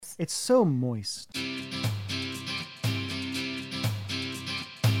It's so moist.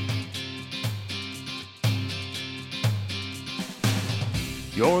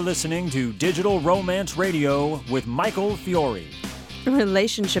 You're listening to Digital Romance Radio with Michael Fiore.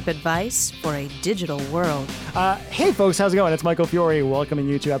 Relationship advice for a digital world. Hey folks, how's it going? It's Michael Fiore welcoming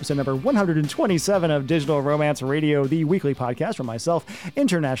you to episode number 127 of Digital Romance Radio, the weekly podcast from myself,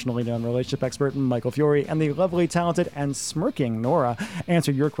 internationally known relationship expert Michael Fiore, and the lovely, talented, and smirking Nora.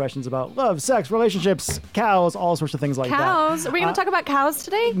 Answer your questions about love, sex, relationships, cows, all sorts of things like that. Cows? Are we going to talk about cows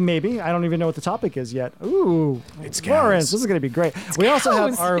today? Maybe. I don't even know what the topic is yet. Ooh. It's Lawrence, cows. this is going to be great. We also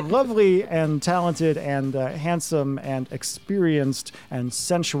have our lovely and talented and handsome and experienced and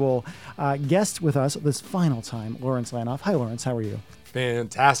sensual guest with us this final time, Lawrence Lanoff. Hi, Lawrence. How are you?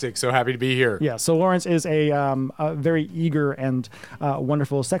 Fantastic. So happy to be here. Yeah, so Lawrence is a very eager and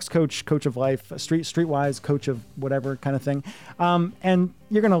wonderful sex coach, coach of life, streetwise coach of whatever kind of thing. And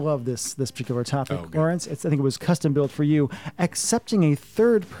you're going to love this particular topic, Lawrence. I think it was custom built for you. Accepting a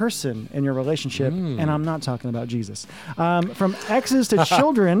third person in your relationship, and I'm not talking about Jesus. From exes to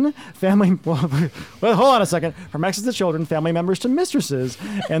children, family... Well, hold on a second. From exes to children, family members to mistresses.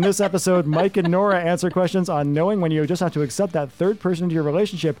 In this episode, Mike and Nora answer questions on knowing when you just have to accept that third person into your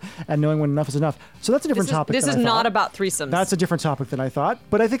relationship and knowing when enough is enough. So that's a different topic. This is not about threesomes. That's a different topic than I thought,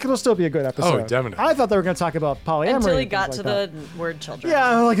 but I think it'll still be a good episode. Oh, definitely. I thought they were going to talk about polyamory. Until he and got things to like the word children. that.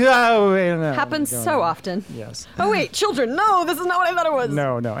 Yeah, I'm like, oh, wait, no. Happens so often. Yes. Oh, wait, children. No, this is not what I thought it was.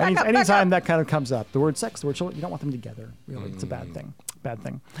 No. Back up, Anytime that kind of comes up, the word sex, the word children, you don't want them together. Really, it's a bad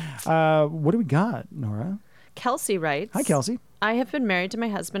thing. What do we got, Nora? Kelsey writes. Hi, Kelsey. I have been married to my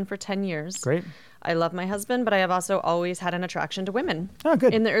husband for 10 years. Great. I love my husband, but I have also always had an attraction to women. Oh,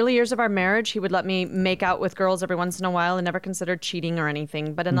 good. In the early years of our marriage, he would let me make out with girls every once in a while and never considered cheating or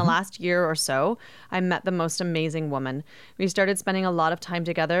anything. But in the last year or so, I met the most amazing woman. We started spending a lot of time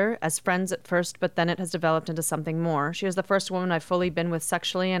together as friends at first, but then it has developed into something more. She is the first woman I've fully been with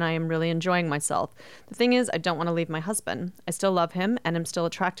sexually, and I am really enjoying myself. The thing is, I don't want to leave my husband. I still love him and am still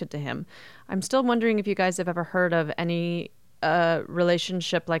attracted to him. I'm still wondering if you guys have ever heard of any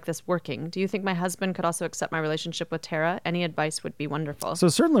relationship like this working. Do you think my husband could also accept my relationship with Tara? Any advice would be wonderful. So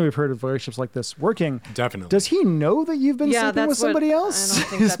certainly we've heard of relationships like this working. Definitely. Does he know that you've been sleeping with somebody else? I don't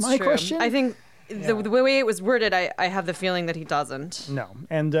think is that's my true. question. I think the way it was worded, I have the feeling that he doesn't. No.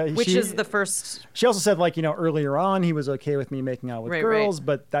 And Which is the first... She also said, earlier on, he was okay with me making out with girls,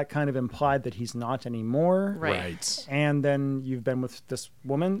 but that kind of implied that he's not anymore. Right. And then you've been with this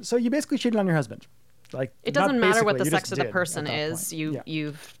woman. So you basically cheated on your husband. It doesn't matter what the sex of the did person at that is. point.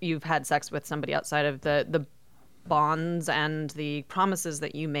 You've had sex with somebody outside of the bonds and the promises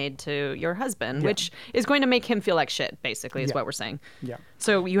that you made to your husband, which is going to make him feel like shit, basically, is what we're saying. Yeah.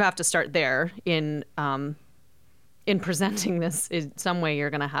 So you have to start there in presenting this. In some way, you're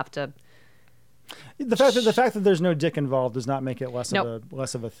going to have to. The fact that there's no dick involved does not make it less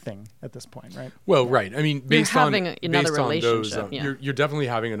of a thing at this point, right? Well, right. I mean, based on having another those, relationship, you're definitely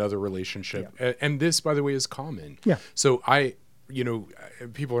having another relationship, and this, by the way, is common. Yeah. So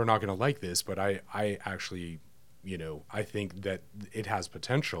people are not going to like this, but I actually, I think that it has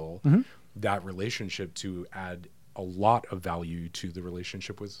potential that relationship to add a lot of value to the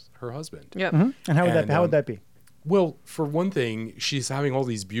relationship with her husband. Yeah. And how would that be? Well, for one thing, she's having all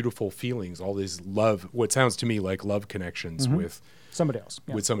these beautiful feelings, all this love, what sounds to me like love connections with somebody else.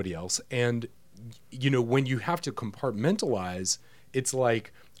 Yeah. with somebody else. And, when you have to compartmentalize, it's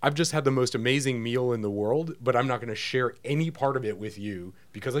like, I've just had the most amazing meal in the world, but I'm not going to share any part of it with you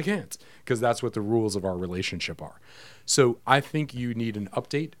because I can't, because that's what the rules of our relationship are. So I think you need an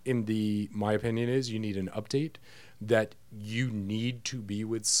update my opinion is you need an update that you need to be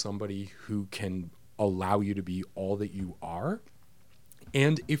with somebody who can allow you to be all that you are.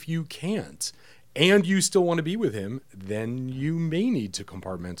 And if you can't, and you still want to be with him, then you may need to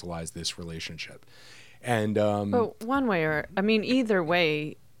compartmentalize this relationship. And one way either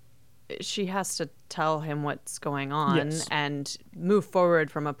way, she has to tell him what's going on and move forward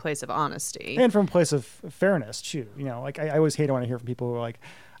from a place of honesty. And from a place of fairness, too. I always hate it when I hear from people who are like,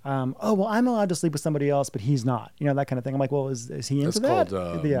 I'm allowed to sleep with somebody else, but he's not. That kind of thing. I'm like, well, is he into that? It's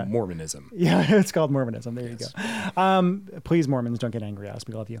called Mormonism. Yeah, it's called Mormonism. There you go. Please, Mormons, don't get angry at us.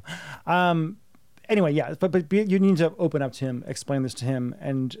 We love you. Anyway, yeah, but you need to open up to him, explain this to him,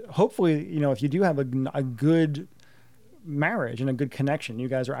 and hopefully, if you do have a good marriage and a good connection, you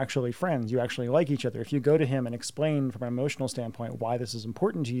guys are actually friends, you actually like each other. If you go to him and explain from an emotional standpoint why this is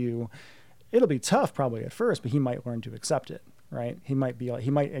important to you, it'll be tough probably at first, but he might learn to accept it. right? He might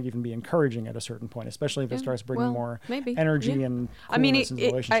even be encouraging at a certain point, especially if it starts bringing more energy and coolness into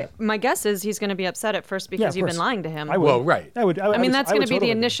the relationship. My guess is he's going to be upset at first because you've been lying to him. I would. Well, right. I would. I mean, that's going to be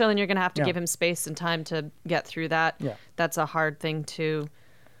totally the initial, and you're going to have to give him space and time to get through that. Yeah. That's a hard thing to.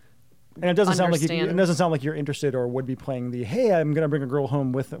 And it doesn't sound understand. like you're interested or would be playing the "Hey, I'm going to bring a girl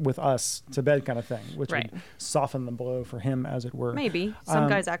home with us to bed" kind of thing, which would soften the blow for him, as it were. Maybe some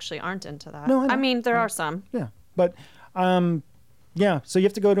guys actually aren't into that. No, I mean, there are some. Yeah, but yeah. So you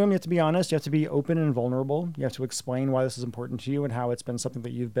have to go to him. You have to be honest. You have to be open and vulnerable. You have to explain why this is important to you and how it's been something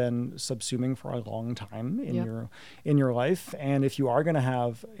that you've been subsuming for a long time in your life. And if you are going to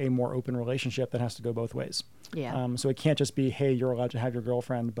have a more open relationship, that has to go both ways. Yeah. So it can't just be, hey, you're allowed to have your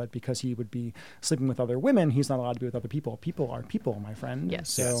girlfriend, but because he would be sleeping with other women, he's not allowed to be with other people. People are people, my friend.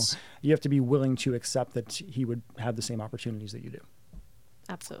 Yes. So you have to be willing to accept that he would have the same opportunities that you do.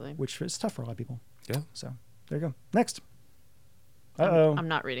 Absolutely. Which is tough for a lot of people. Yeah. So there you go. Next. Uh-oh. I'm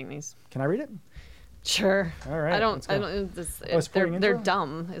not reading these. Can I read it? Sure. All right. I don't. They're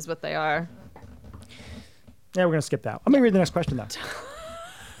dumb, is what they are. Yeah, we're gonna skip that. Let me read the next question though.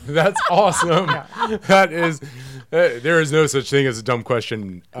 That's awesome. That is, there is no such thing as a dumb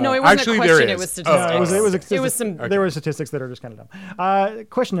question. No, it wasn't actually, a question. there is. It was statistics. It was some. There were statistics that are just kind of dumb.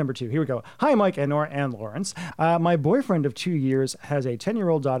 Question number 2. Here we go. Hi, Mike and Nora and Lawrence. My boyfriend of 2 years has a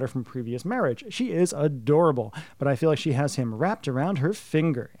 10-year-old daughter from previous marriage. She is adorable, but I feel like she has him wrapped around her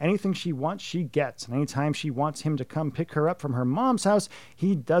finger. Anything she wants, she gets. And anytime she wants him to come pick her up from her mom's house,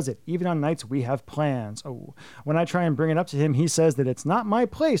 he does it, even on nights we have plans. Oh, when I try and bring it up to him, he says that it's not my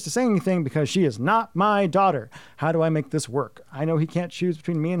place to say anything because she is not my daughter. How do I make this work? I know he can't choose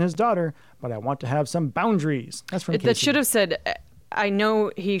between me and his daughter, but I want to have some boundaries. That's from Casey. That should have said, I know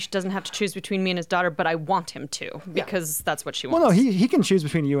he doesn't have to choose between me and his daughter, but I want him to, because that's what she wants. Well, no, he can choose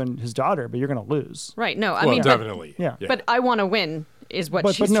between you and his daughter, but you're going to lose. Right. No, I mean, definitely. But I want to win is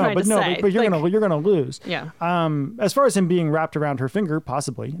what she's trying to say. But you're going to lose. Yeah. As far as him being wrapped around her finger,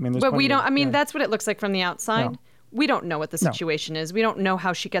 possibly. I mean, but we don't. I mean, that's what it looks like from the outside. No. We don't know what the situation is. We don't know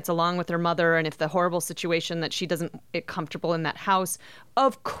how she gets along with her mother, and if the horrible situation that she doesn't get comfortable in that house.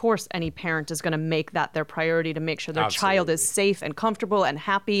 Of course, any parent is going to make that their priority to make sure their child is safe and comfortable and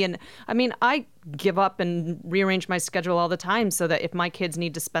happy. And I mean, I give up and rearrange my schedule all the time so that if my kids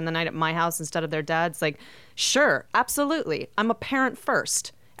need to spend the night at my house instead of their dad's, like, sure, absolutely. I'm a parent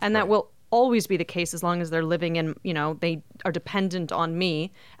first, and that will always be the case as long as they're living in, they are dependent on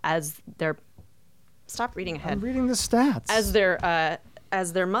me as their Stop reading ahead. I'm reading the stats. As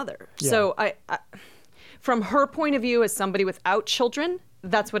their mother. Yeah. So I, from her point of view as somebody without children,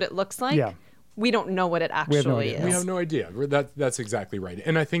 that's what it looks like. Yeah. We don't know what it actually is. We have no idea. That's exactly right.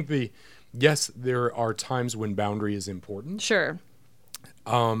 And I think yes, there are times when boundary is important. Sure.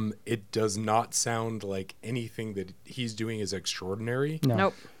 It does not sound like anything that he's doing is extraordinary. No.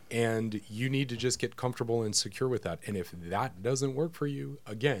 Nope. And you need to just get comfortable and secure with that. And if that doesn't work for you,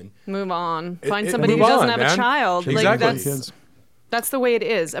 again, move on. Find somebody who doesn't have a child. Exactly. Like that's the way it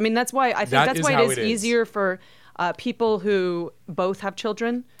is. I mean, that's why I think that's why it is easier for people who both have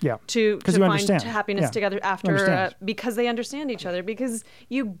children to find happiness together after because they understand each other, because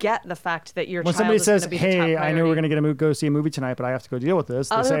you get the fact that your when child somebody is says, be hey, I know we're going to go see a movie tonight, but I have to go deal with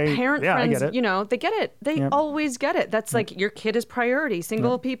this. Other they say, parent yeah, friends, I get it. They get it. They always get it. That's like your kid is priority.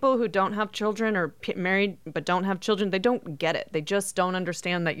 Single people who don't have children or married but don't have children, they don't get it. They just don't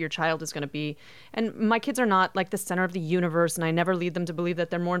understand that your child is going to be. And my kids are not like the center of the universe, and I never lead them to believe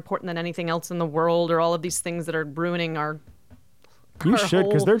that they're more important than anything else in the world or all of these things that are ruining our You should,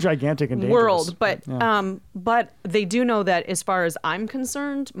 because they're gigantic and dangerous. World, but they do know that as far as I'm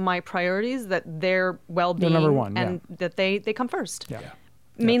concerned, my priorities, that their well-being number one, and that they come first. Yeah.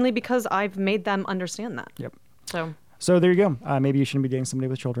 Mainly because I've made them understand that. Yep. So there you go. Maybe you shouldn't be dating somebody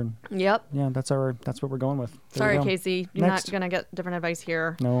with children. Yep. Yeah, that's what we're going with. Sorry, Casey, you're not gonna get different advice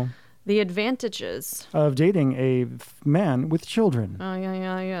here. No. The advantages of dating a man with children. Oh,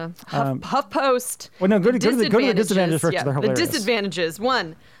 yeah. HuffPost. Well, no, go to the disadvantages first. Yeah. They're hilarious. The disadvantages: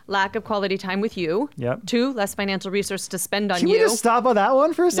 1, lack of quality time with you. Yep. 2, less financial resources to spend on Can you. we just stop on that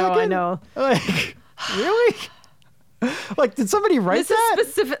one for a second? No, I know. Like, really? Like, did somebody write that? This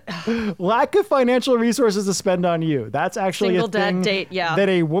is specific. Lack of financial resources to spend on you. That's actually Single a thing dad date, that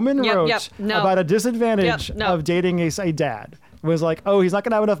a woman wrote about a disadvantage of dating a dad. Was like, oh, he's not going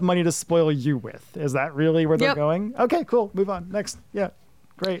to have enough money to spoil you with. Is that really where they're going? Okay, cool. Move on. Next. Yeah.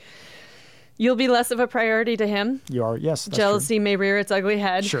 Great. You'll be less of a priority to him. You are. Yes. That's Jealousy true. may rear its ugly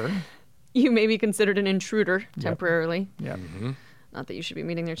head. Sure. You may be considered an intruder temporarily. Yeah. Mm-hmm. Not that you should be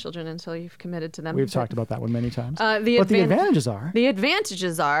meeting their children until you've committed to them. We've talked about that one many times. The but the advantages are, the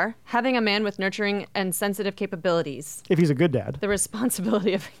advantages are having a man with nurturing and sensitive capabilities. if he's a good dad. The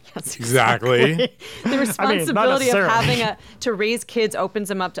responsibility of yes, Exactly. the responsibility of necessarily. having to raise kids opens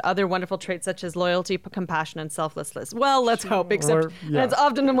them up to other wonderful traits such as loyalty, compassion, and selflessness. Well, let's hope. Except that's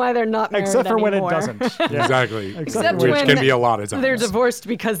often why they're not married Except for when it anymore. doesn't. Exactly. Except Which when can be a lot of times. they're divorced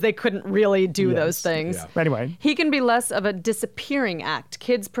because they couldn't really do those things. Yeah. Anyway, He can be less of a disappearing act.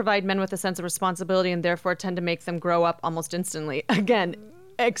 Kids provide men with a sense of responsibility and therefore tend to make them grow up almost instantly. Again,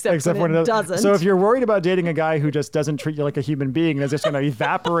 except when it doesn't. So if you're worried about dating a guy who just doesn't treat you like a human being, that's just going to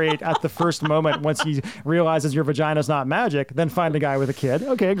evaporate at the first moment once he realizes your vagina's not magic, then find a guy with a kid.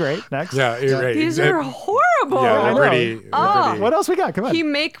 Okay, great. Next. Yeah, you're right. These are horrible. Yeah, I they're know. pretty. they're pretty- What else we got? Come on.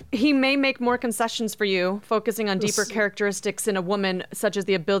 He may make more concessions for you, focusing on deeper characteristics in a woman, such as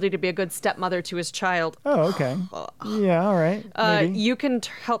the ability to be a good stepmother to his child. Oh, okay. Yeah, all right. Maybe. You can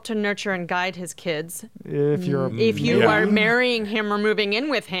help to nurture and guide his kids. If you're If you Yeah. are marrying him or moving in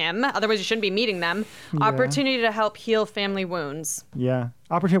with him, otherwise you shouldn't be meeting them. Opportunity to help heal family wounds. yeah.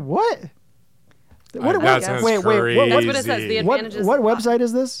 Opportunity. What? What? that sounds wait. crazy. That's what it says. The What advantages. website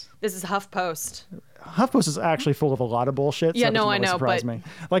is this? This is HuffPost. HuffPost is actually full of a lot of bullshit. Yeah, so that no, doesn't I really know, surprise but- me.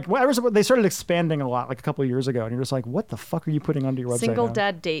 Like, they started expanding a lot, like a couple of years ago, and you're just like, what the fuck are you putting onto your website Single now?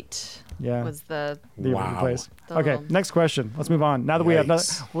 dad date. Yeah. Was the The Wow. place. The Okay, little- next question. Let's move on. Now that we have,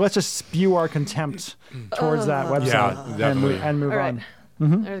 Yikes. let's just spew our contempt towards that website Yeah, definitely. and move all right. on.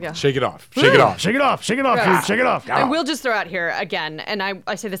 There we go. Shake it off. Shake it off. Shake it off. Shake it off, Right. dude. Shake it off. I will just throw out here again, and I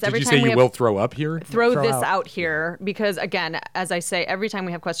say this Did every you time say we you have, will throw up here? throw Throw this out. out here because again, as I say, every time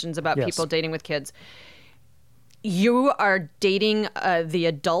we have questions about Yes. people dating with kids, you are dating the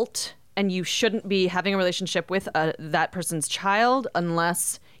adult, and you shouldn't be having a relationship with that person's child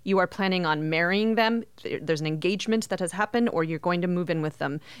unless you are planning on marrying them. There's an engagement that has happened, or you're going to move in with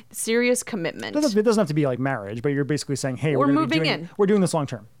them. Serious commitment. It doesn't have to be like marriage, but you're basically saying, hey, We're gonna be moving doing- in. We're doing this long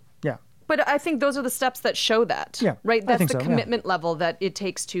term. Yeah. But I think those are the steps that show that. Yeah, Right? I That's think the so, yeah. commitment level that it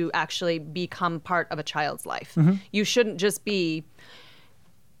takes to actually become part of a child's life. Mm-hmm. You shouldn't just be,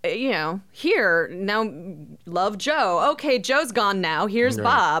 here, now love Joe. Okay, Joe's gone now. Here's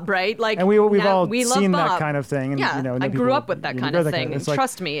Bob, right? Like, And we've now all we love seen that Bob. kind of thing. And, Yeah, and I then grew people- up with that you kind know of that thing. It's like,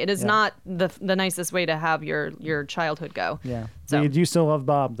 Trust me, it is yeah. not the nicest way to have your childhood go. Yeah. So. You do still love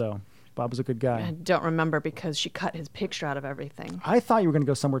Bob, though. Bob was a good guy. I don't remember because she cut his picture out of everything. I thought you were going to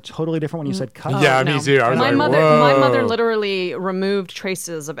go somewhere totally different when you said cut. Yeah, Oh, me no. too. I was my like, mother, whoa. my mother literally removed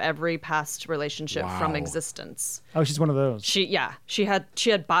traces of every past relationship from Wow. existence. Oh, she's one of those. She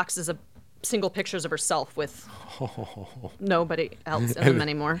had boxes of single pictures of herself with nobody else in them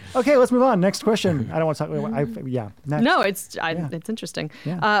anymore. Okay, let's move on. Next question. I don't want to talk. Next. No, it's interesting.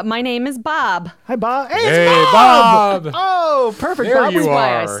 Yeah. My name is Bob. Hi, Bob. Hey, Hey, it's Bob. Bob. Oh, perfect. There Bob you was are.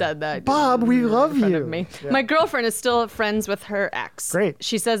 Why I said that. Bob, we love in front you. of me. My girlfriend is still friends with her ex. Great.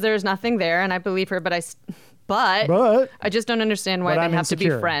 She says there's nothing there, and I believe her, but But I just don't understand why But they I'm have to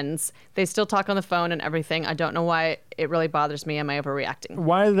insecure. be friends. They still talk on the phone and everything. I don't know why it really bothers me. Am I overreacting?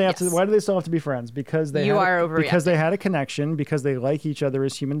 why do they have to? Yes. Why do they still have to be friends? Because they You had are because overreacting. they had a connection, because they like each other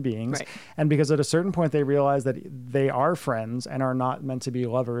as human beings, Right. and because at a certain point they realize that they are friends and are not meant to be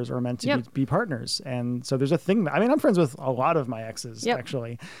lovers or meant to Yep. be partners. And so there's a thing. I mean, I'm friends with a lot of my exes. Yep.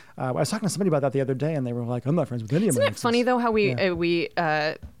 Actually, I was talking to somebody about that the other day, and they were like, "I'm not friends with any of my Isn't it exes." funny though how we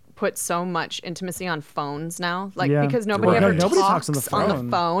put so much intimacy on phones now? Like Yeah. because nobody Right. ever Nobody talks talks on the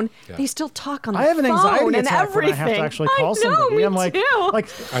phone. They still talk on the I have an phone anxiety and attack everything. when I have to actually call I know, somebody. me I'm like, too. like,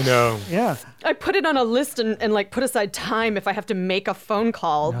 I know. yeah. I put it on a list and like put aside time if I have to make a phone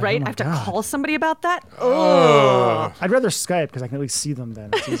call, right? my I have to God. call somebody about that. I'd rather Skype because I can at least see them then.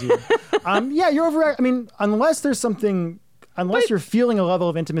 It's easier. Yeah, you're over. I mean, unless there's something, unless you're feeling a level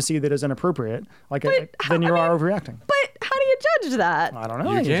of intimacy that is inappropriate, like then you are overreacting. But how do you judge that? I don't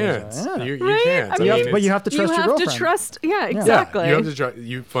know. You just- can't. yeah. You Right? can't. I I mean, mean, But you have to trust you your have girlfriend. to trust. Yeah, Yeah, exactly. you have to try.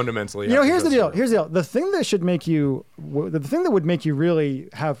 You fundamentally. You know, have to here's the trust deal. your- Here's the deal. The thing that should make you, the thing that would make you really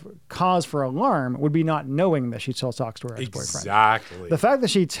have cause for alarm would be not knowing that she still talks to her ex-boyfriend. Exactly. The fact that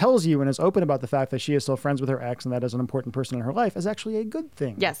she tells you and is open about the fact that she is still friends with her ex and that is an important person in her life is actually a good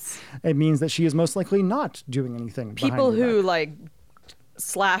thing. Yes. It means that she is most likely not doing anything. People behind your who back. like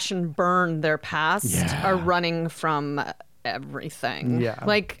slash and burn their past Yeah. are running from everything. Yeah.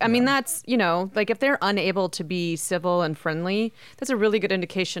 Like, I mean, that's, like if they're unable to be civil and friendly, that's a really good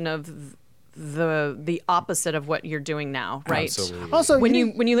indication of the opposite of what you're doing now, right? Absolutely. Also, When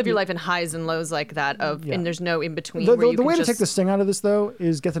you you live your life in highs and lows like that and there's no in between the where you way can to just take the sting out of this though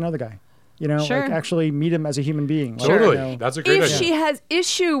is get to know the guy. You know, Sure. like actually meet him as a human being. Like, Totally. you know, That's a great If idea. she has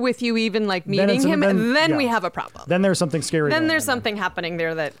issue with you even like Then meeting it's- him, then yeah. we have a problem. then there's something scary. Then there's something happening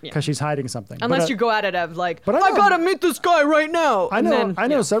there that, because she's hiding something. unless But, you go at it of like, but I I know- gotta meet this guy right now. I And know, then, I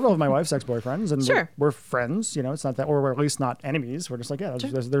know yeah. several of my wife's ex-boyfriends, and Sure. we're friends. You know, it's not that, or we're at least not enemies. We're just like, yeah,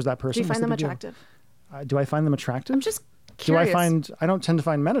 there's that person. Do you What's find the them big deal? attractive? Do I find them attractive? I'm just Do I curious. I don't tend to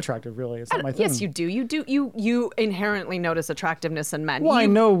find men attractive, really. It's not my thing. Yes, you do. You inherently notice attractiveness in men. Well, I You-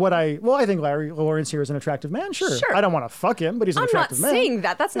 know I think Larry Lawrence here is an attractive man. Sure. Sure. I don't want to fuck him, but he's an I'm not attractive man. saying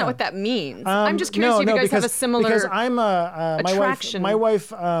that. That's not Yeah. what that means. I'm just curious no, if you guys because, have a similar because I'm attraction. My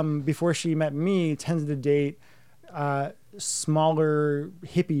wife, before she met me, tended to date smaller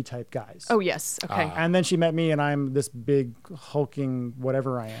hippie type guys. Oh yes. Okay. And then she met me, and I'm this big hulking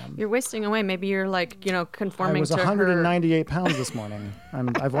whatever I am. You're wasting away. Maybe you're like, conforming I was to her. 198 pounds this morning.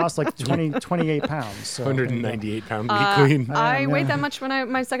 I've lost like 28 pounds. So 198 pound meat queen. I weighed that much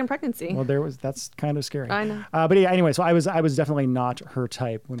when my second pregnancy. Well, that's kind of scary. I know. But yeah, anyway, so I was definitely not her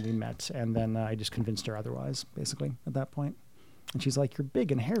type when we met, and then I just convinced her otherwise, basically, at that point. And she's like, "You're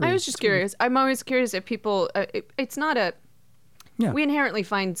big and hairy." I was just curious. I'm always curious if people. It's not a. Yeah. We inherently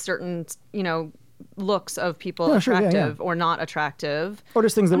find certain, looks of people Yeah, sure, yeah, attractive yeah. or not attractive. Or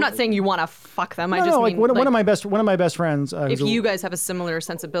just things that I'm not saying you want to fuck them. I No, just no, mean like one of my best friends. if you guys have a similar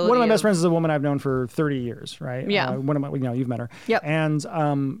sensibility. One of my best of- friends is a woman I've known for 30 years, right? Yeah. One of my, you've met her. Yep.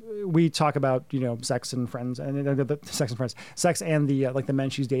 And we talk about, sex and friends, and sex and the like the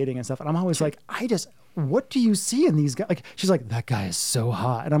men she's dating and stuff. And I'm always like, what do you see in these guys? Like, she's like, that guy is so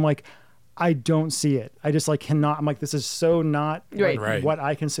hot, and I'm like, I don't see it. I just like cannot. I'm like, this is so not Right. Right. what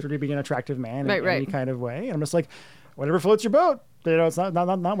I consider to be an attractive man in Right. any kind of way. And I'm just like, whatever floats your boat. It's not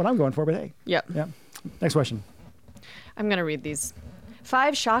what I'm going for, but hey. Yep. Yeah. Next question. I'm going to read these.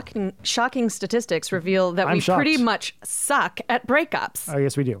 5 shocking statistics reveal that I'm we shocked. pretty much suck at breakups. Oh,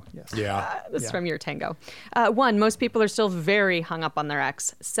 yes, we do. Yes. Yeah. This is Yeah. from your tango. 1, most people are still very hung up on their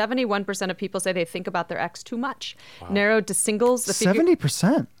ex. 71% of people say they think about their ex too much. Narrowed to singles, the figure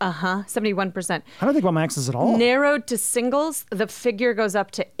 70%. 71%. I don't think about my exes at all. Narrowed to singles, the figure goes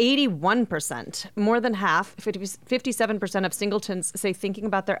up to 81%. More than half, 57% of singletons say thinking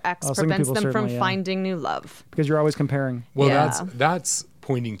about their ex Oh, single prevents people them from certainly, yeah. finding new love. Because you're always comparing. Well, Yeah. that's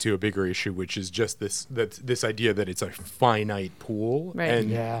pointing to a bigger issue, which is just this idea that it's a finite pool Right. and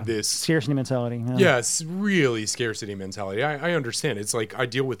Yeah. this Scarcity mentality. Yeah. yes, really scarcity mentality. I understand. It's like I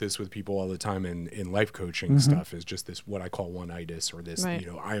deal with this with people all the time in life coaching stuff. Is just this what I call one-itis or this Right.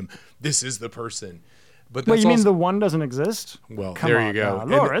 this is the person. But Well, that's you mean also, the one doesn't exist? well, Come there on you go. now,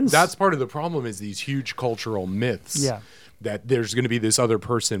 And Lawrence. that's part of the problem is these huge cultural myths. Yeah. That there's going to be this other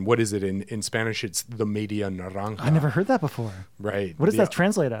person. What is it in Spanish? It's the media naranja. I never heard that before. Right. What does The- that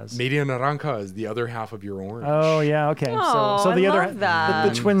translate as? Media naranja is the other half of your orange. Oh yeah, okay. Oh, so the I other love that.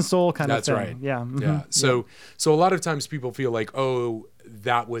 The twin soul kind That's of thing. right. Yeah. mhm. Yeah. So a lot of times people feel like, oh,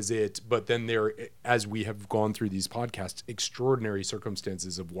 that was it. But then there, as we have gone through these podcasts, extraordinary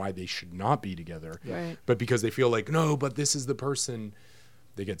circumstances of why they should not be together. Right. But because they feel like, no, but this is the person,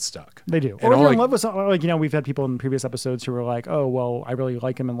 they get stuck. They do. And Or all they're in I- love with someone. Like, we've had people in previous episodes who were like, oh, well, I really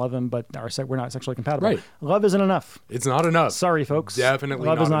like him and love him, but we're not sexually compatible. Right. Love isn't enough. It's not enough. Sorry, folks. Definitely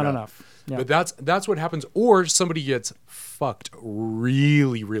Love not is not enough. enough. Yeah. But that's what happens. Or somebody gets fucked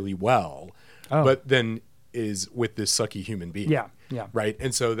really, really well, Oh. but then is with this sucky human being. Yeah, yeah. Right.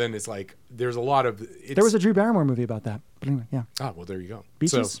 And so then it's like there's a lot of There was a Drew Barrymore movie about that. But anyway, yeah. well, there you go.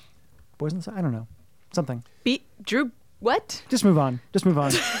 Beaches? So, Boys and I don't know. Something. Drew, what? Just move on.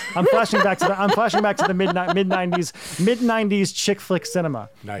 I'm flashing back to the mid 90s chick flick cinema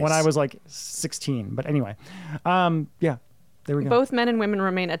Nice. when I was like 16. But anyway, yeah, there we go. Both men and women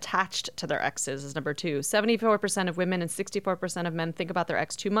remain attached to their exes is number 2. 74% of women and 64% of men think about their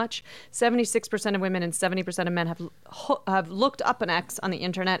ex too much. 76% of women and 70% of men have looked up an ex on the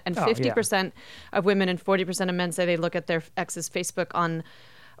internet, and Oh, 50% of women and 40% of men say they look at their ex's Facebook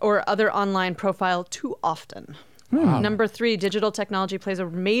or other online profile too often. Number 3, digital technology plays a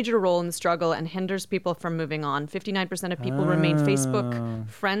major role in the struggle and hinders people from moving on. 59% of people remain Facebook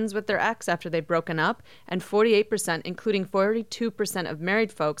friends with their ex after they've broken up, and 48%, including 42% of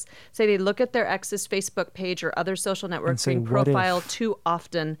married folks, say they look at their ex's Facebook page or other social say, networking "What profile if?" too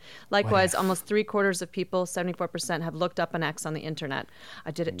often. Likewise, almost 3/4 of people, 74%, have looked up an ex on the internet.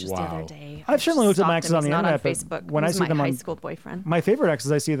 I did it just the other Wow. day. I've certainly looked at my Stalked exes him. on the He's not internet, but Facebook. when I He's see my them high on- school boyfriend. My favorite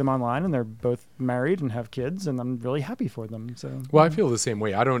exes, I see them online, and they're both married and have kids, and I'm really happy for them. So well, I feel the same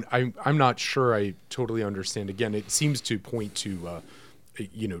way. I'm not sure I totally understand. Again, it seems to point to,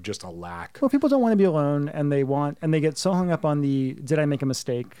 just a lack. well, people don't want to be alone, and they get so hung up on the did I make a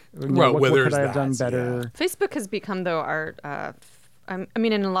mistake? Or, Well, what whether could I have done that's- better? Facebook has become, though, our I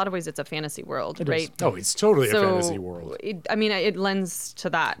mean, in a lot of ways, it's a fantasy world, right? Oh, it's totally a fantasy world. It lends to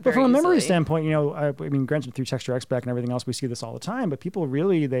that. But from a memory easily. standpoint, I mean, granted, through Text Your Ex Back and everything else, we see this all the time. But people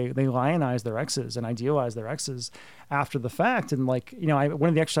really they lionize their exes and idealize their exes after the fact. And like, one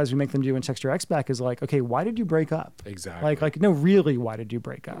of the exercises we make them do in Text Your Ex Back is like, okay, why did you break up? Exactly. Like no, really, why did you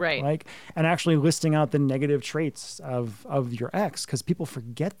break up? Right. Like, and actually listing out the negative traits of your ex, because people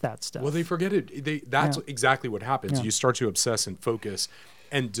forget that stuff. Well, they forget it. That's exactly what happens. Yeah. You start to obsess and focus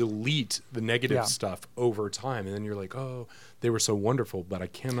and delete the negative stuff over time. And then you're like, oh, they were so wonderful, but I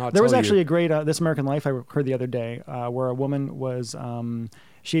cannot There was tell actually you. a great This American Life I heard the other day where a woman was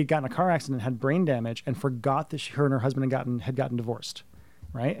she had gotten a car accident, had brain damage, and forgot that her and her husband had gotten divorced,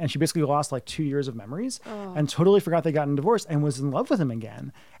 right? And she basically lost like 2 years of memories and totally forgot they'd gotten divorced and was in love with him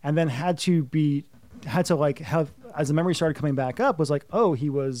again, and then had to have, as the memory started coming back up, was like, oh, he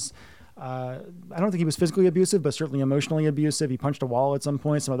was. I don't think he was physically abusive, but certainly emotionally abusive. He punched a wall at some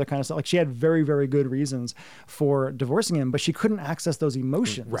point, some other kind of stuff. Like, she had very, very good reasons for divorcing him, but she couldn't access those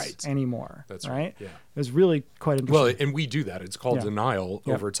emotions anymore. That's right. Yeah. It was really quite interesting. Well, and we do that. It's called denial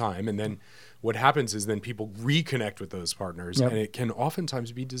over time. And then what happens is then people reconnect with those partners, and it can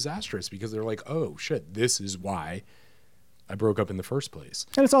oftentimes be disastrous because they're like, oh, shit, this is why I broke up in the first place.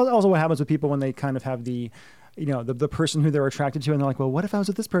 And it's also what happens with people when they kind of have the person who they're attracted to, and they're like, well, what if I was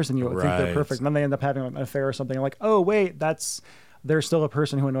with this person? You think they're perfect. And then they end up having an affair or something. Like, oh, wait, they're still a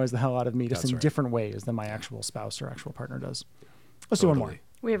person who annoys the hell out of me, just in different ways than my actual spouse or actual partner does. Let's do one more.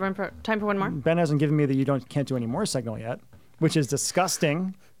 We have time for one more. Ben hasn't given me the can't do any more signal yet, which is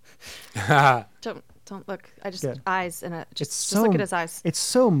disgusting. Don't look. I just Good. eyes and just so, look at his eyes. It's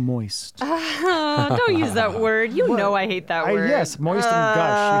so moist. Don't use that word. You know I hate that word. Yes, moist and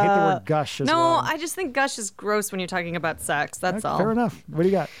gush. You hate the word gush as no, well. I just think gush is gross when you're talking about sex. That's all. Fair enough. What do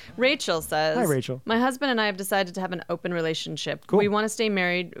you got? Rachel says, Hi, Rachel. My husband and I have decided to have an open relationship. Cool. We want to stay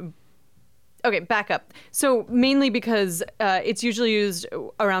married. Okay, back up. So mainly because it's usually used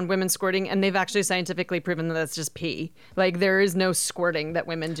around women squirting, and they've actually scientifically proven that that's just pee. Like, there is no squirting that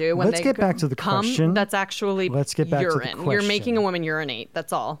women do when Let's get back to the come. question. That's actually Let's get back to the urine. You're question. making a woman urinate.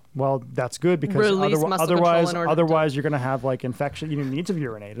 That's all. Well, that's good because Release muscle control in order to- otherwise you're going to have like infection. You need to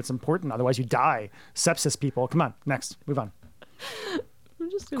urinate. It's important. Otherwise you die. Sepsis, people. Come on. Next. Move on.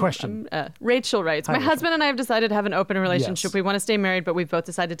 Question. Rachel writes, Hi, my Rachel. husband and I have decided to have an open relationship. Yes. We want to stay married, but we've both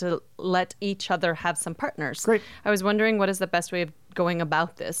decided to let each other have some partners. Great. I was wondering, what is the best way of going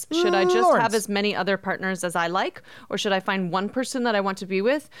about this? Should I just Lawrence. have as many other partners as I like, or should I find one person that I want to be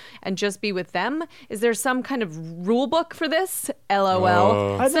with and just be with them? Is there some kind of rule book for this?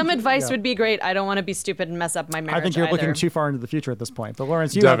 LOL. I Some think- advice yeah. would be great. I don't want to be stupid and mess up my marriage I think you're either. looking too far into the future at this point. But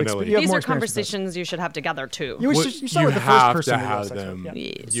Lawrence, you have Definitely. you have These more are experience with this. conversations you should have together too. You start with the first have person to you have have sex with. them. Yeah.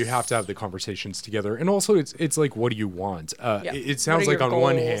 Yes. You have to have the conversations together, and also it's like, what do you want? It sounds What are like your on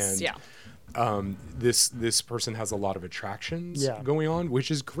one goals? hand, Yeah. this person has a lot of attractions Yeah. going on, which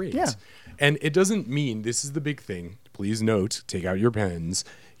is great. Yeah. And it doesn't mean, this is the big thing. Please note, take out your pens.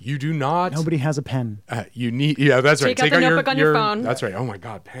 You do not. Nobody has a pen. You need. Yeah, that's right. Take out the notebook on your phone. That's right. Oh my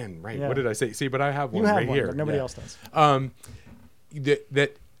God, pen. Right. Yeah. What did I say? See, but I have one You have right one, here. but nobody Yeah. else does.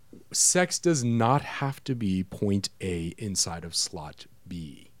 That sex does not have to be point A inside of slot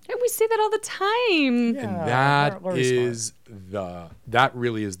B. Hey, we say that all the time. Yeah. And that Laurie's that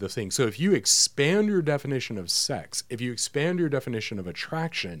really is the thing. So if you expand your definition of sex, if you expand your definition of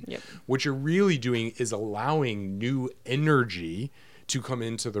attraction, Yep. what you're really doing is allowing new energy to come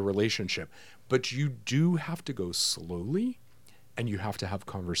into the relationship. But you do have to go slowly, and you have to have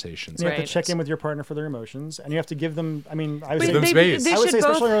conversations. You have Right. to check in with your partner for their emotions, and you have to give them. I mean, I would But say, them space. they I would should say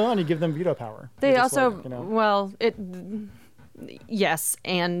both. especially early on, you give them veto power. They You just, also, like, you know. well, yes,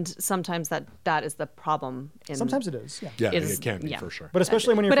 and sometimes that is the problem. Sometimes it is. Yeah. Yeah, is- it can be yeah. for sure. But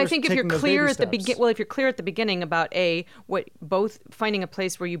especially when you're But I first think if you're taking those clear baby at the steps. beginning, well, if you're clear at the beginning about what both finding a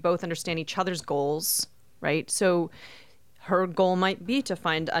place where you both understand each other's goals, right? So her goal might be to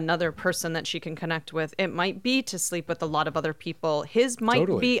find another person that she can connect with. It might be to sleep with a lot of other people. His might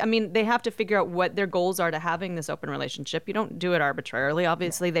Totally. be, I mean, they have to figure out what their goals are to having this open relationship. You don't do it arbitrarily.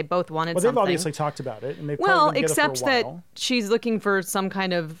 Obviously, they both wanted Well, they've something. obviously talked about it, and they've Well, probably been together except for a that while. she's looking for some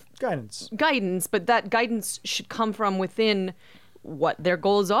kind of guidance. but that guidance should come from within what their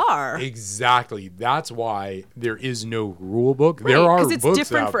goals are. Exactly. That's why there is no rule book. Right, There are 'cause it's books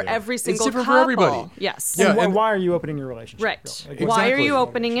different out for there. every single It's different couple. for everybody. Yes. Yeah, And and- why are you opening your relationship? Right. Really? Like, Why are Exactly. you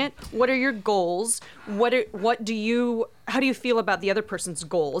opening it? What are your goals? What do you how do you feel about the other person's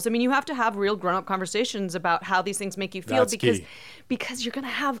goals? I mean, you have to have real grown-up conversations about how these things make you feel That's key. because you're going to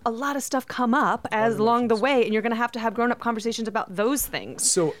have a lot of stuff come up as along the way, and you're going to have grown-up conversations about those things.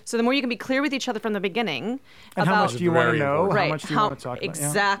 So the more you can be clear with each other from the beginning And about how much do you want to Very know? important. right, How much do you want to talk about? Yeah.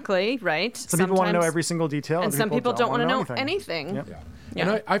 exactly, right? Some people want to know Sometimes- every single detail, and some people don't want to know anything. anything. Yep.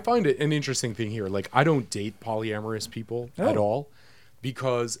 And I find it an interesting thing here. Like, I don't date polyamorous people at all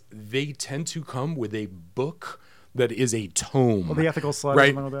because they tend to come with a book that is a tome. Well, the ethical slut or right?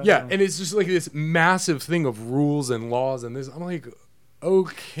 something like that, Yeah, yeah. and it's just like this massive thing of rules and laws and this. I'm like,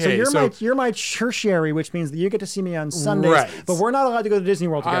 okay. So you're my tertiary, which means that you get to see me on Sundays, Right. but we're not allowed to go to Disney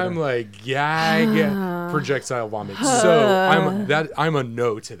World together. I'm like, gag, projectile vomit. So I'm a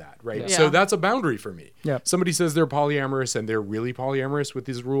no to that, right? Yeah. So that's a boundary for me. Yeah. Somebody says they're polyamorous and they're really polyamorous with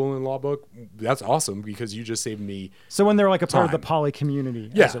this rule and law book. That's awesome because you just saved me. So when they're like a part of the Time. poly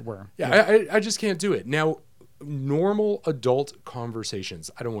community, Yeah. as it were. Yeah. I just can't do it. Now, normal adult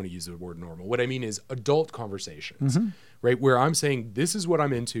conversations, I don't want to use the word normal. What I mean is adult conversations, right? Where I'm saying, this is what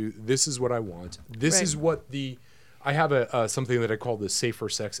I'm into. This is what I want. This Right. is what I have something that I call the safer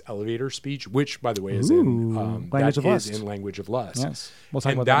sex elevator speech, which, by the way, is in Language of Lust. in Language of Lust. Yes. We'll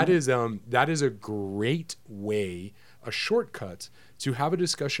talk and about that that is a great way, a shortcut to have a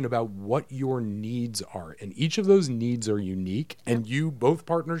discussion about what your needs are. And each of those needs are unique, and both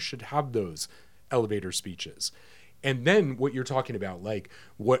partners should have those elevator speeches. And then what you're talking about, like,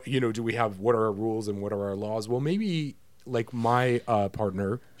 what are our rules and what are our laws? Well, maybe like my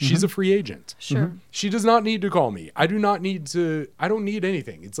partner, she's a free agent. Sure. She does not need to call me. I don't need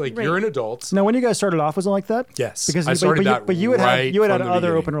anything. It's like, Right. you're an adult. Now, when you guys started off, was it like that? Yes. Because I started that but you had right you had from the other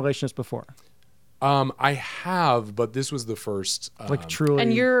beginning. open relationships before, I have, but this was the first. like truly.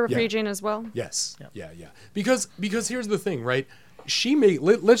 And you're a free Yeah. agent as well? Yes. Yeah. Because here's the thing, right?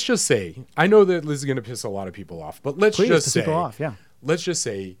 Let's just say, I know that this is going to piss a lot of people off, but let's Please, just piss say, people off, yeah. let's just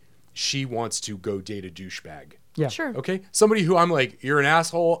say she wants to go date a douchebag. Yeah. Sure. Okay? Somebody who I'm like, you're an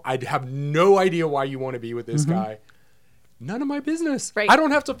asshole. I have no idea why you want to be with this guy. None of my business. Right. I don't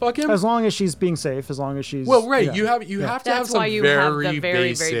have to fuck him. As long as she's being safe, as long as she's Well, right. yeah. You have to have That's some why you have very the very,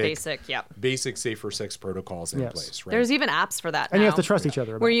 basic, very basic, yeah. basic safer sex protocols in Yes. place, right? There's even apps for that and you now, have to trust each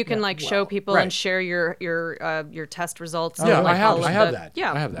other. where about you it. can Yeah. like show people right. and share your test results. Yeah, and, like, I all of have the- that.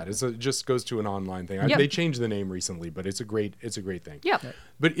 Yeah. I have that. It just goes to an online thing. Yep. They changed the name recently, but it's a great thing. Yep.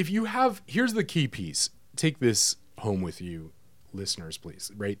 But if you have, here's the key piece. Take this home with you, listeners,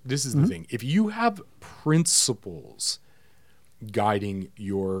 please. Right? This is the thing. If you have principles guiding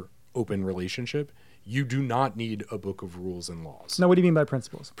your open relationship, you do not need a book of rules and laws. Now, what do you mean by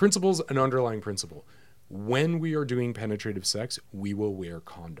principles? Principles, an underlying principle. When we are doing penetrative sex, we will wear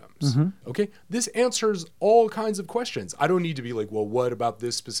condoms. Okay? This answers all kinds of questions. I don't need to be like, well, what about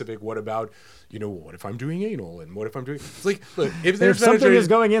this specific? What about, what if I'm doing anal? And what if I'm doing... It's like, look, if there's something penetrative- is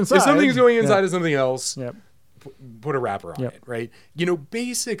going inside. If something is going inside Yeah. of something else, Yep. put a wrapper on Yep. it, right?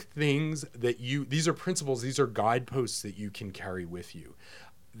 Basic things that these are principles, these are guideposts that you can carry with you.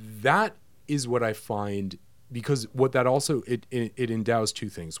 That is what I find, because what that also, it endows two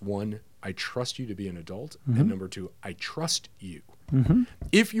things. One, I trust you to be an adult. And number two, I trust you.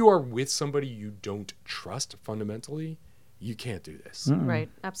 If you are with somebody you don't trust fundamentally, you can't do this. Right.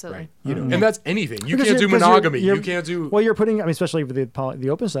 Absolutely. Right? And that's anything. You Because can't do because monogamy. you're- You can't do... Well, you're putting, especially with the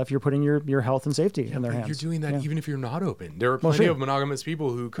open stuff, you're putting your health and safety in their But hands. you're doing that Yeah. even if you're not open. There are plenty sure. of monogamous people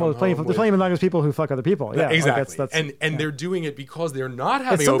who come Well, there's home plenty of monogamous people who fuck other people. Yeah, exactly. Like and yeah. they're doing it because they're not It's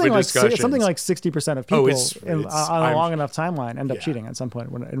having something open like discussions. it's something like 60% of people it's- on a I'm- long enough timeline end up Yeah. cheating at some point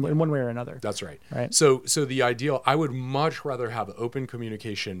in one way or another. That's right. Right. So the ideal, I would much rather have open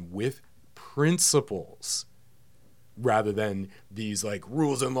communication with principles rather than these like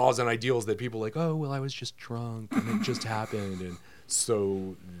rules and laws and ideals that people like, oh, well, I was just drunk and it just happened. And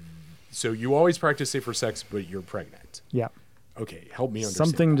so you always practice safer sex, but you're pregnant. Yeah. Okay. Help me understand.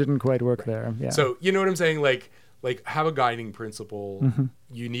 Something didn't quite work there. Yeah. So you know what I'm saying? Like have a guiding principle. Mm-hmm.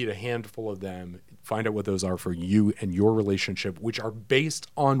 You need a handful of them. Find out what those are for you and your relationship, which are based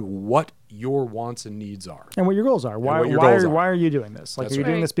on what your wants and needs are. and what your goals are. what your goals are. Why are you doing this? Like, That's are you right.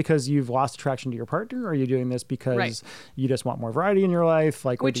 doing this because you've lost attraction to your partner? Or are you doing this because Right. you just want more variety in your life?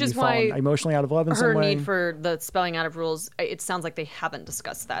 Like, Which did is you fall why emotionally out of love in Her some way? need for the spelling out of rules, it sounds like they haven't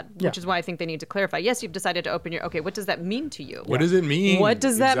discussed that, Yeah. which is why I think they need to clarify. Yes, you've decided to open your... Okay, what does that mean to you? What does it mean? What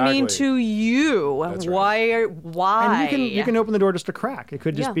does that mean Exactly. to you? That's right. Why? And you can open the door just a crack. It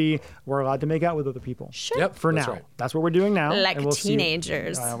could just Yeah. be we're allowed to make out with other people. Sure. Yep. For that's now, right. that's what we're doing now. Like and we'll see-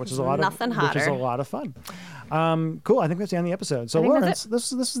 teenagers. which is a lot Nothing of which is a hotter. lot of fun. Cool. I think that's the end of the episode. So, I think Lawrence,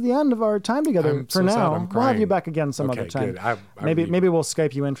 this is the end of our time together I'm for so sad now. I'm We'll have you crying. back again some Okay, other time. good. I maybe we'll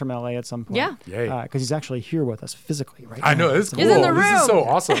Skype you in from LA at some point. Yeah. Yay. Because he's actually here with us physically right I now. know, it's cool. He's in the This is so room.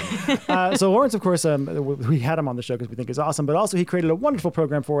 awesome. So Lawrence, of course, we had him on the show because we think he's awesome, but also he created a wonderful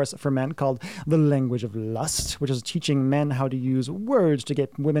program for us for men called The Language of Lust, which is teaching men how to use words to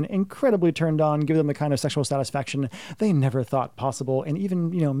get women incredibly turned on, give them the kind of sexual satisfaction they never thought possible, and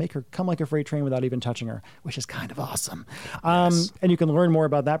even, make her come like a freight train without even touching her, which is kind of awesome. And you can learn more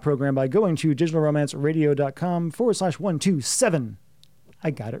about that program by going to digitalromanceradio.com/127. I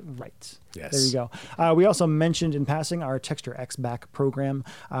got it right. Yes. There you go. We also mentioned in passing our Text Your Ex Back program,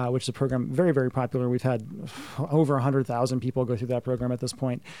 which is a program very, very popular. We've had over 100,000 people go through that program at this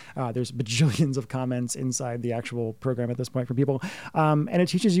point. There's bajillions of comments inside the actual program at this point from people. And it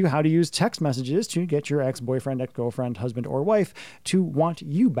teaches you how to use text messages to get your ex-boyfriend, ex-girlfriend, husband, or wife to want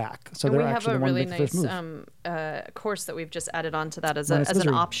you back. So And they're we have actually a the one really to make the nice first move. course that we've just added on to that as Minus an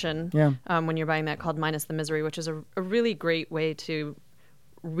Misery. option Yeah. when you're buying that, called Minus the Misery, which is a really great way to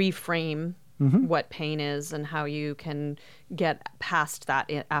reframe what pain is and how you can get past that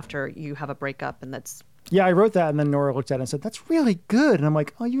after you have a breakup. And that's Yeah, I wrote that, and then Nora looked at it and said, "That's really good." And I'm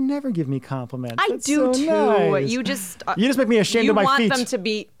like, "Oh, you never give me compliments." I That's do so too. nice. You just make me ashamed you of my want feet. them to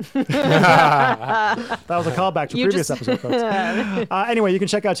be That was a callback to a You previous just- episode, folks. Anyway, you can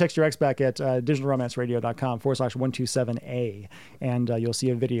check out Text Your Ex Back at digitalromanceradio.com/127A. And you'll see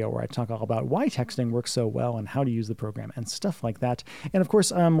a video where I talk all about why texting works so well and how to use the program and stuff like that. And of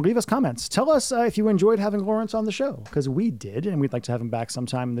course, leave us comments. Tell us if you enjoyed having Lawrence on the show, because we did, and we'd like to have him back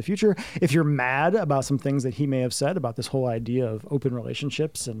sometime in the future. If you're mad about some things that he may have said about this whole idea of open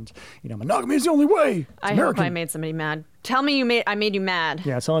relationships and, monogamy is the only way. It's I American. hope I made somebody mad. Tell me I made you mad.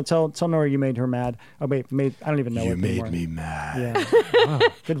 Yeah, tell Nora you made her mad. Oh wait, I don't even know. You it made anymore. me mad. Yeah. Oh,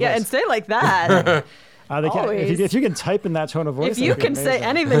 good Yeah, voice. and say it like that. Always. If you can type in that tone of voice, If you that'd be can say amazing.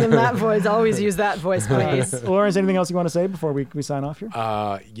 anything in that voice, always use that voice, please. Lawrence, anything else you want to say before we sign off here?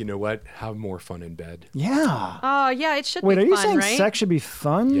 You know what? Have more fun in bed. Yeah. Oh, yeah, it should Wait, be are you fun, saying right? sex should be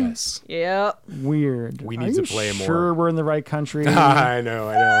fun? Yes. Yep. Weird. We Are need to you play more. Sure, we're in the right country. I know.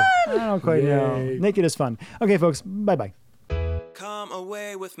 I don't quite know. Yay. Naked is fun. Okay, folks. Bye. Come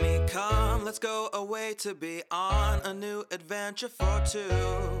away with me, come, let's go away to be on a new adventure for two.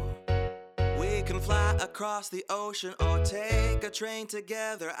 We can fly across the ocean or take a train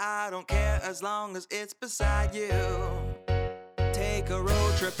together. I don't care as long as it's beside you. Take a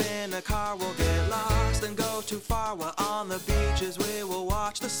road trip in a car, we'll get lost and go too far. While on the beaches we will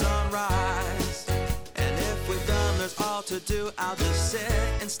watch the sunrise. And if we've done there's all to do, I'll just sit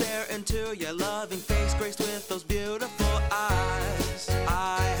and stare into your love.